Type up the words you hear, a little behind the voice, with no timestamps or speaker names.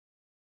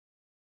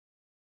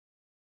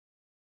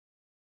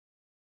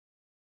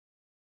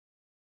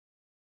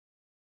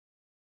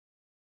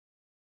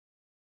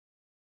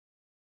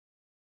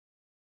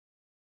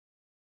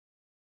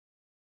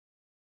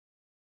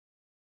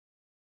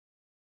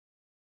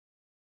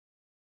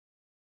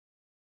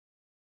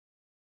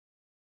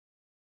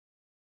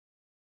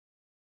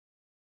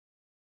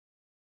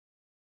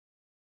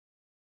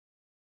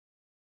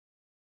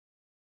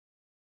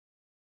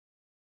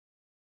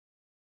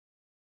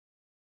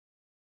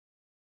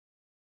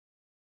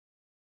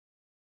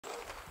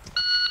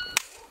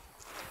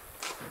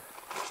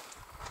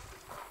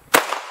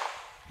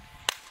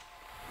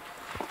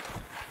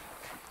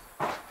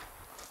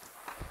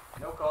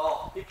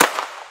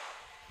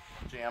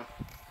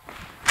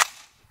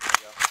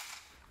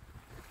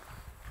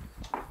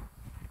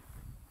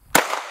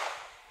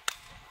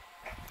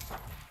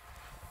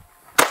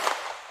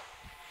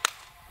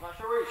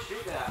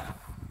shoot at?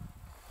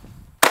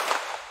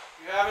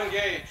 You have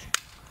engaged.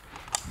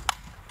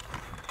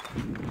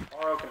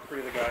 Or I can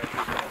free the guy.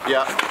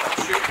 Yeah.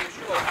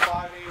 Shoot like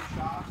 5 aim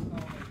shots, tell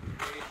them they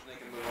engage and they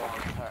can move on.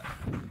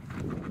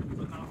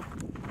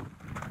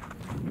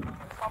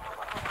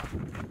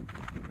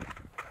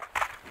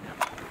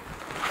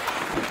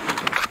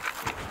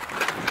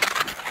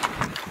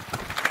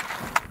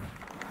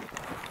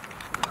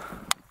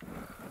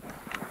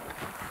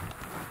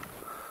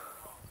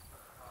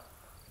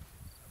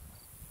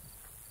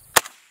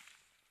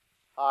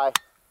 Alright.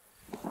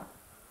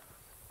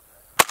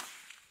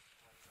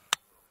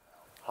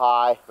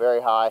 High. High,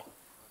 very high.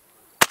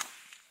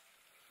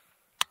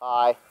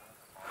 High.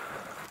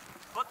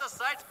 Put the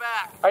sights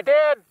back. I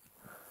did.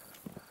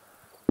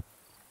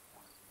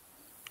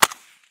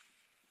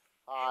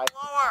 High.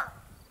 Lower.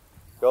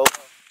 Go.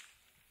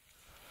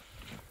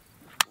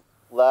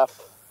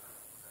 Left.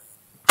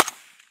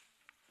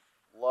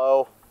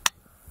 Low.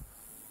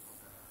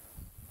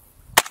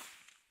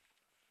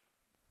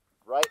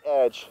 Right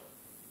edge.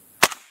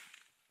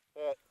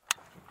 Hit.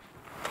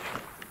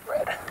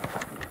 Red.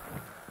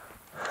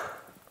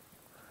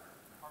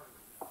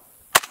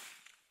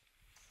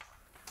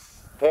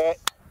 Hit.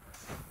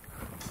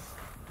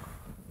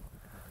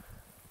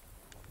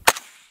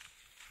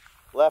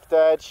 Left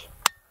edge.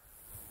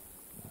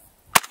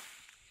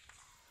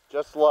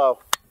 Just low.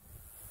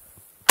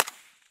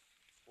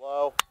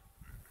 Low.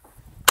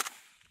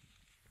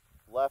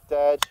 Left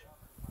edge.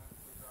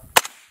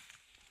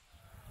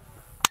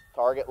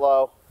 Target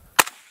low.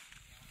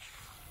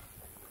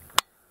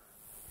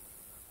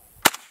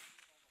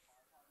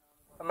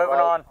 I'm moving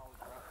on.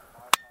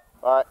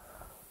 All right.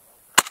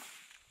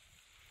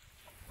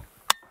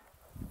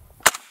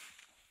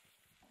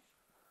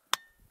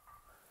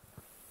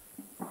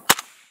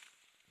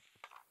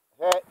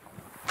 Hit.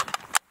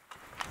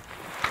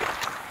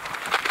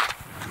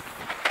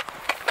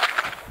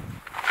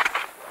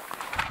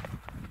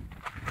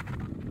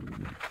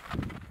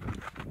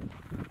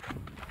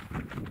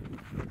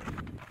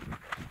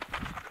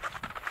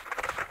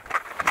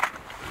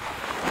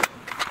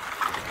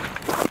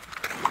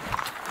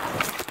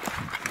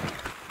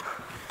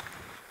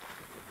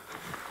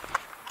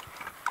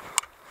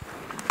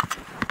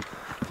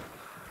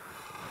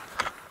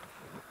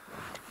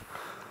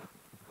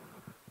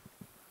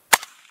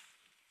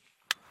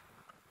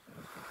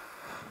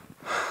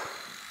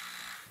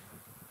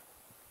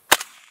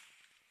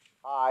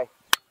 High.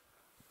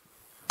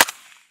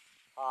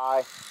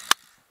 High.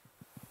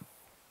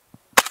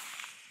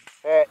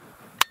 Hit.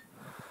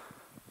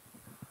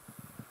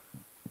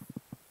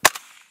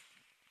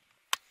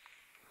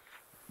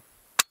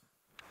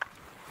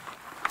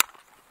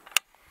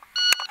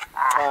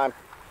 Time.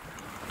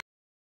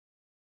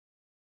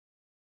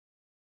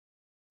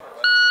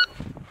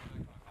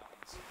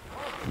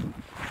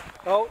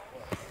 Oh,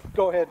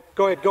 go ahead.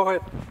 Go ahead. Go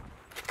ahead.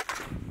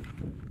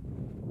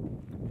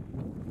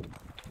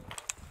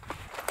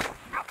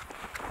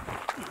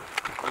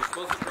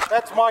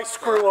 That's my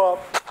screw up.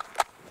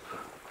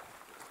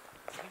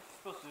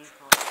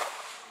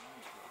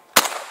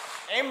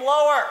 Aim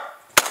lower.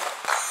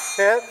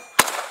 Hit.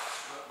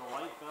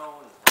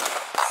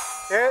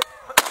 Hit.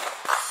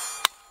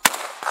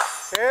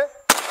 Hit.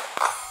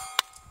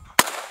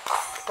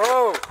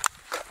 Oh.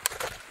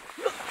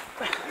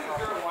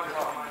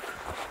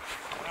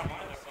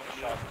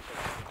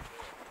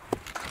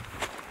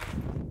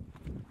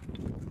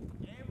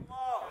 Aim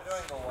low.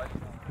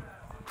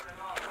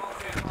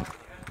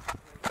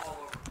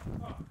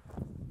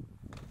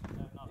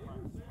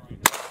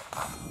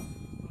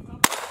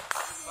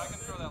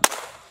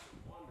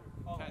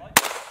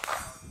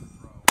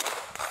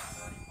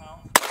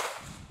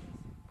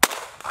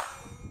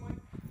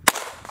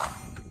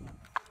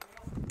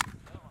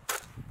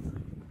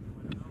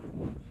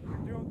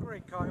 You're doing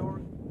great, Kyle.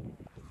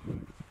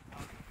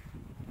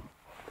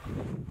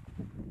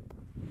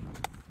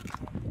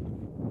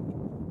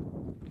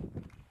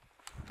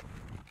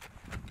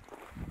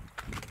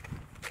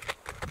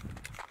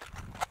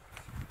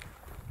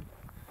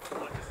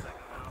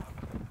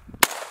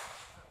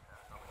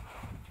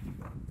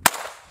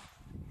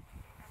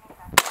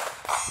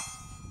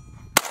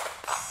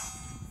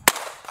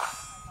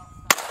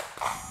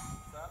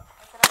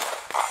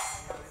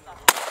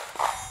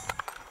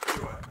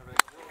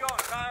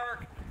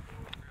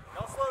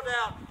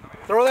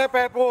 Throw that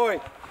bad boy.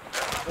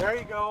 There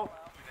you go.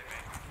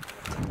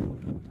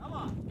 Come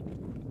on.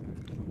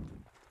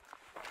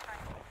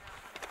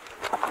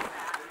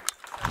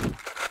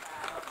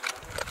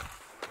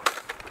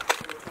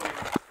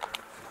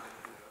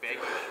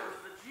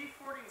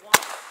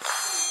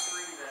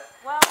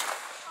 Well, I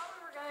thought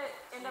we were going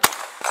to end up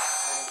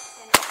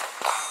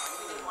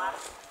in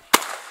last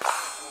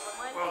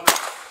one.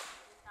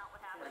 That's not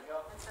what happened.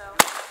 And so,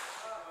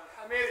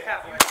 I made it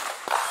halfway. wait,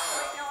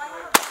 no, I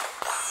have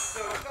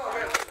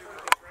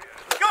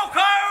Go,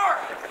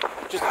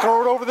 Kyle! Just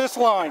throw it over this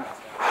line.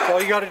 That's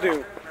all you got to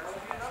do.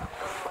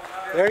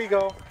 There you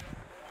go.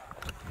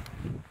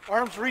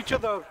 Arms reach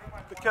of the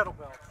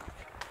kettlebell.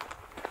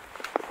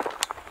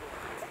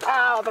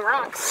 Ow, the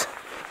rocks.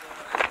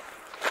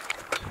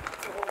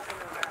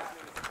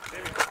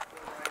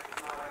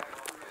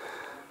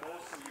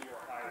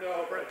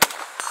 No, Brent.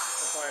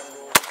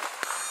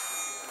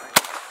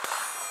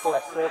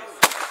 4-6.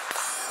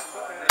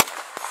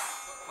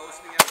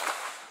 Posting it.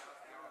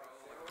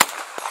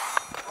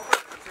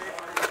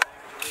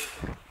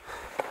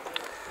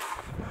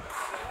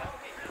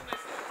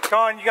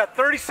 Con, you got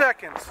 30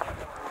 seconds.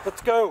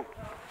 Let's go.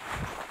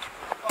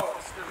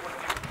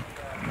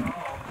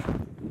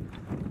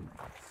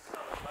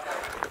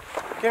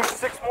 Give him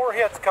 6 more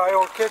hits,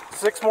 Kyle. Kick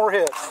 6 more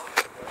hits.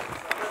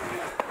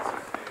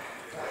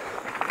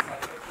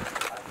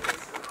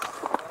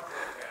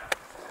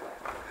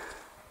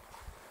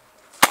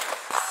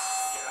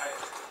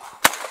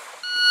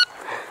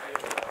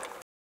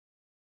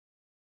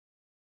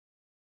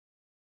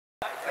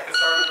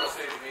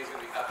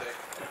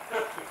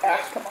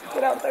 Ash, come on,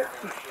 get out there.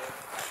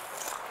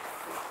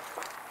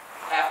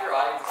 Half your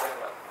audience is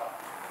like, what?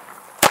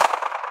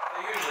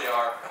 They usually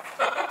are.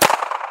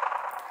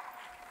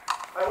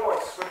 I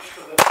want to switch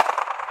to the...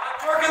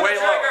 Working Way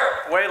the low. trigger.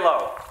 Way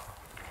low.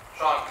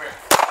 Sean, come here.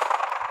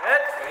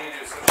 Hit. I need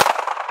you to switch.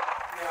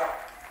 Yeah.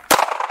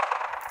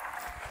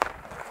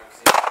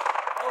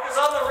 Focus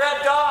on the red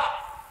dot.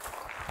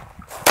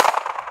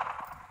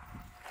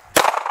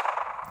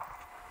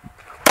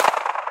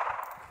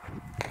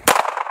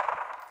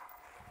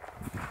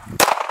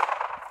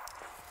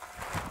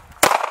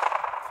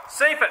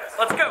 Safe it.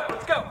 Let's go.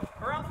 Let's go.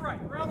 Around the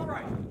right. Around the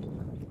right.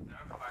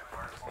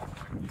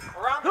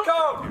 Around the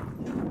cone.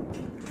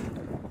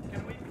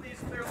 Can we please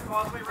clear the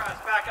causeway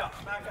rest? Back up.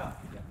 Back up.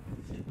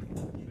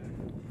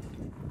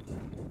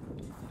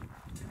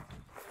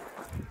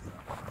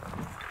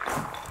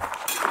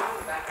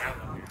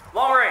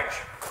 Long range.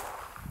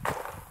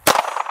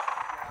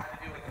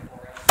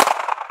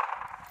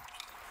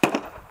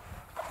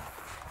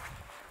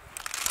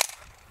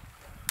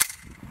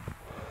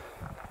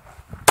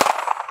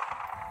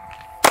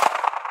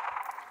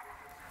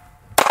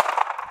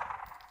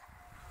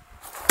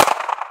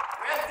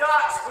 Red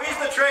dot, squeeze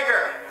the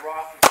trigger.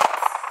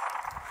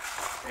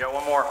 You got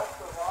one more. I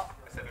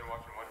said they're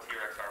watching one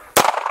T-Rex arm.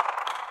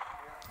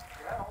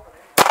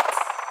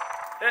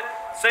 Hit.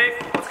 Safe.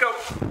 Let's go.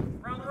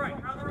 Round the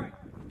right. Round the right.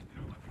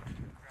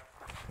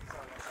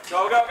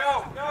 Go, go,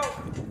 go, go.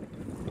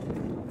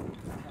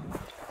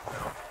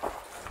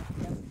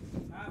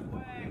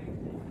 Halfway.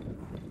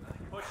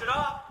 Push it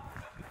up.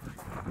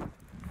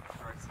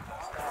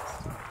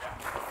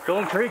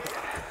 Dueling tree.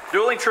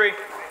 Dueling tree.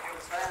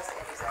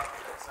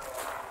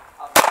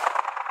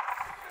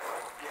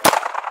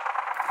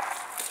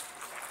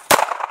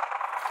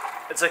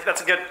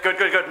 That's a good.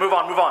 Move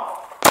on, move on.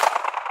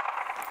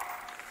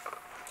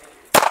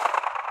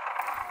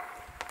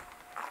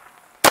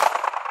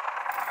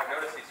 I've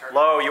noticed he started.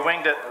 Low, you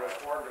winged it.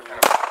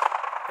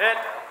 Hit.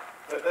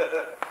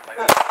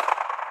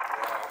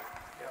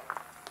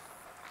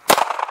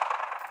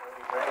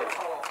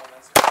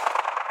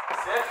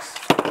 Six.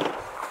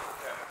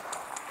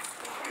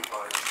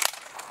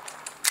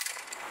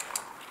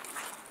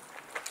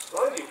 As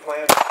long as you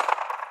plan.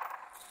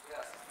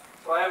 Yes.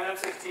 So I have an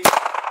M16.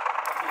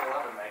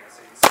 11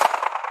 magazines.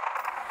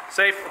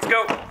 Safe. Let's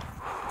go.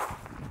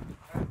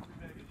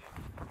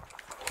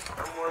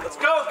 Let's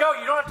go. Go.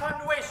 You don't have time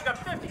to waste. You got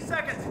 50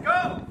 seconds.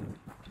 Go.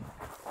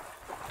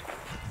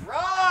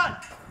 Run.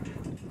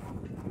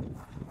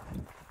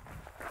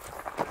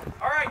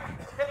 All right.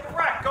 Hit the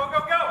rack. Go, go,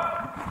 go.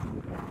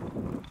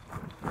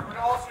 We're going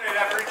to alternate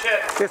after each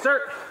hit. Yes,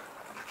 sir.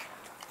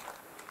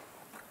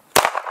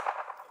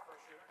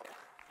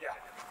 Yeah.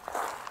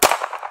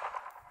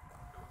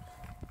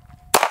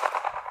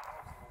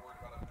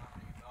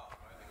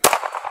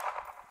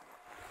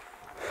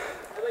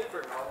 I think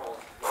for normal,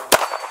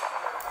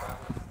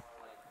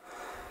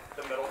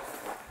 The middle.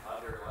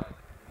 under like.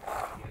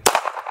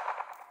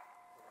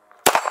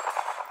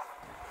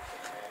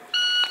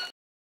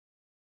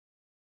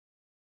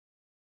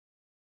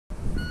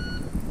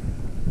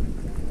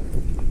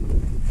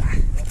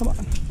 Come on.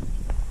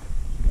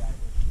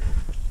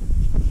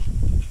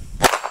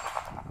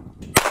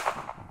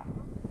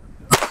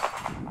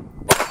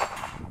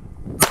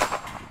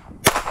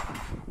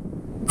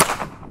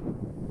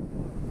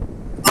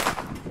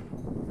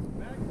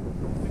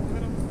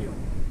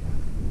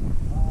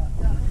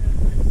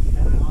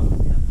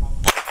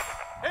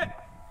 Hit.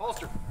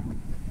 Holster.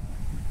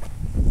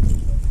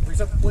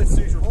 Reset the plate as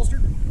soon as you're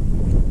holstered.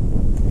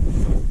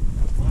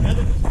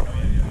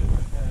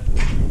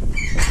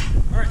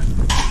 All right.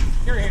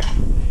 Here, here.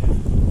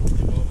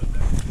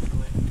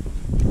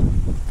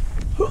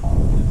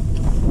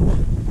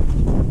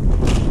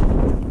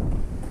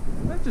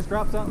 Let's just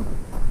drop something.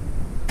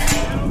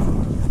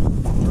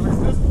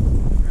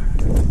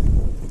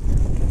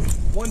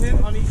 One hit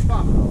on each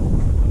pop.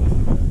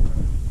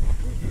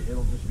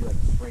 It'll just be like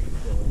straight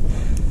filling.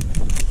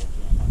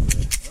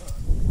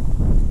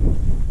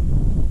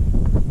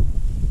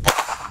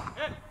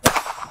 Hit.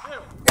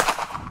 2,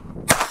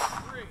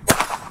 3,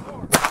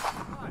 4,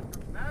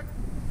 5. Back.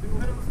 Single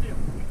hit on the steel.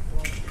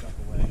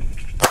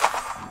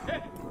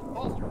 Hit.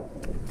 Holster.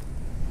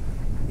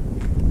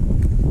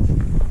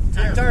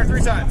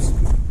 3 times.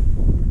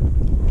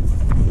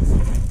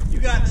 You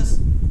got this.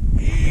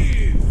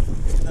 Ew.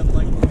 And then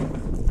leg lock.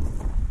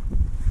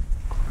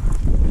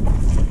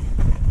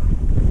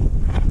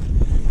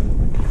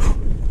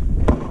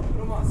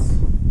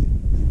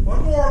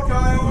 One more,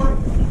 Kyle.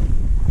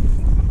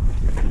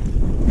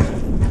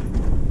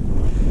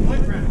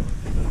 Leg wrap.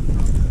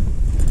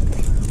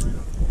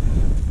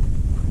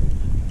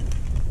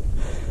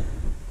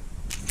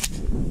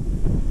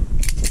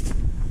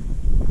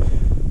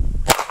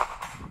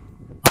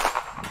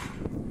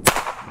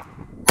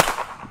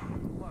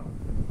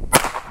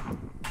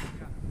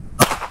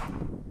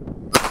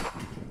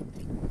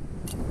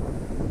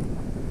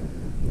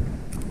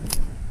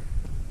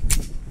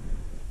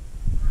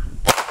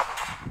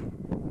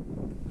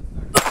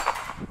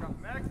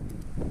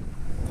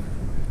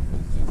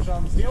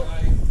 Steel.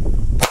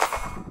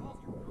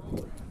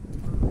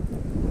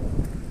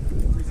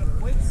 Reset the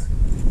plates.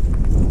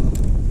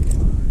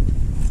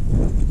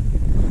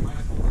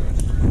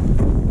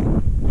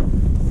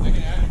 I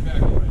can add you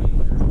back in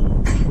later.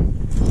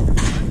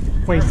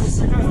 Wait.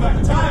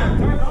 Tire.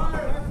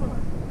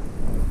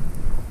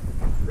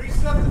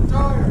 Reset the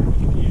tire.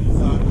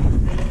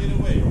 Get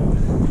away.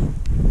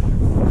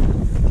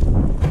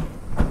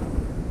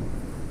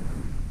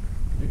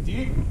 Big D.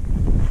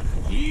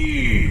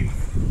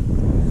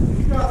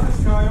 You got this,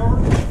 Kyle.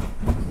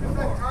 If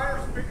that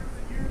tire's bigger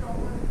than you, don't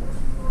let it push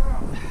you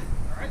around.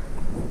 All right?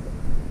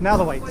 Now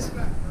the weights.